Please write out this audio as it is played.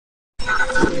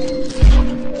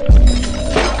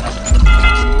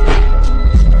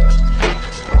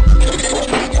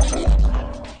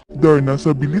Darna, sa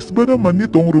bilis ba naman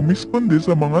nitong rumisponde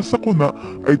sa mga sakuna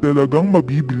ay talagang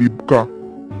mabibilib ka.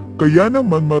 Kaya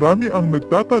naman marami ang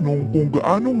nagtatanong kung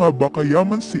gaano nga ba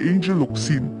kayaman si Angel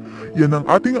Locsin. Yan ang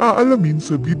ating aalamin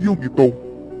sa videong ito.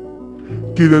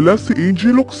 Kilala si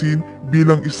Angel Locsin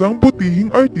bilang isang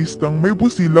butihing artistang may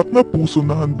busilak na puso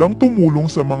na handang tumulong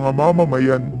sa mga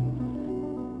mamamayan.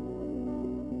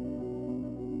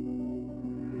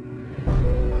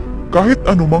 Kahit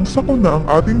anumang sakuna ang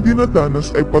ating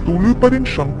dinadanas ay patuloy pa rin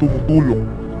siyang tumutulong.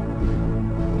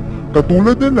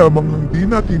 Katulad na lamang ng di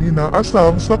natin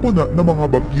inaasahang sakuna ng mga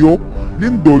bagyo,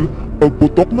 lindol,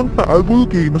 pagputok ng Taal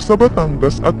Volcano sa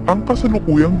Batangas at ang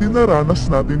kasalukuyang dinaranas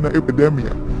natin na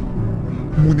epidemya.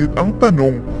 Ngunit ang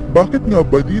tanong, bakit nga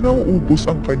ba di nauubos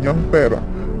ang kanyang pera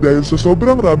dahil sa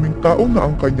sobrang raming tao na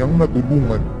ang kanyang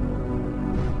natulungan?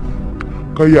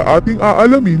 Kaya ating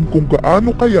aalamin kung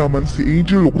gaano kayaman si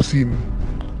Angel Locsin.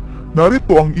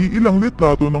 Narito ang iilang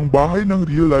litrato ng bahay ng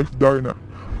real life Darna.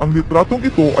 Ang litratong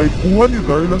ito ay kuha ni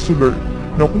Darla Soler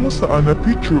na kung saan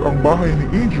na-feature ang bahay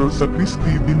ni Angel sa Chris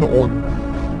TV noon.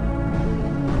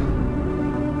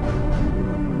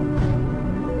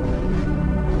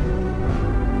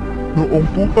 Noong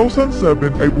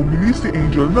 2007 ay bumili si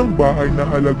Angel ng bahay na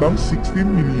halagang 16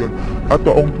 million at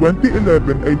taong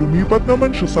 2011 ay lumipat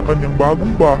naman siya sa kanyang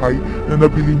bagong bahay na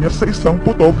nabili niya sa isang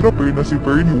photographer na si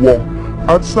Bernie Wong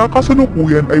at sa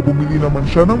kasalukuyan ay bumili naman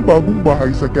siya ng bagong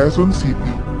bahay sa Quezon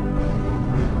City.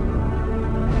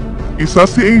 Isa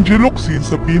si Angel Locsin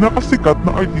sa pinakasikat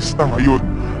na artista ngayon.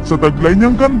 Sa taglay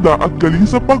niyang ganda at galing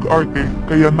sa pag-arte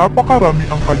kaya napakarami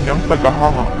ang kanyang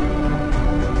tagahanga.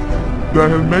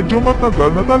 Dahil medyo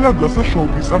matagal na talaga sa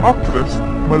showbiz ang actress,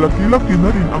 malaki-laki na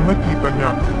rin ang nakita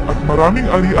niya at maraming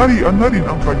ari-arian na rin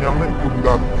ang kanyang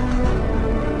naipundar.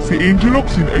 Si Angel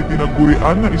Locsin ay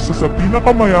tinagurian na isa sa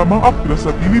pinakamayamang actress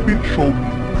sa Philippine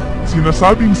showbiz.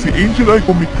 Sinasabing si Angel ay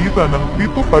kumikita ng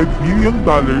 $3 to $5 million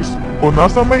o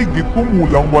nasa mahigit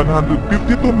kumulang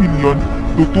 152 million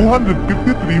to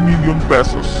 253 million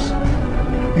pesos.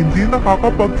 Hindi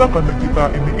nakakapagtaka na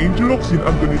kitain ni Angel Locsin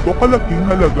ang ganito kalaking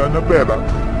halaga na pera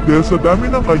dahil sa dami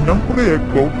ng kanyang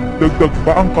proyekto, dagdag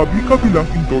pa ang kabi-kabilang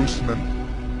endorsement.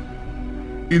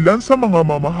 Ilan sa mga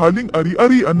mamahaling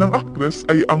ari-arian ng aktres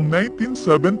ay ang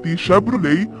 1970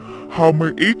 Chevrolet,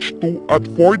 Hummer H2 at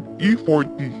Ford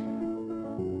E40.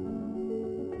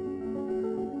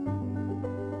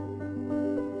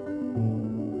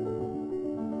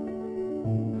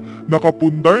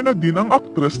 Nakapundar na din ang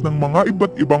aktres ng mga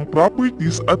iba't ibang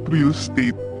properties at real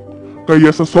estate.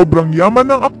 Kaya sa sobrang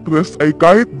yaman ng aktres ay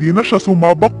kahit di na siya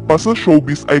sumabak pa sa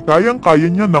showbiz ay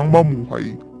kayang-kaya niya nang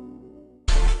mamuhay.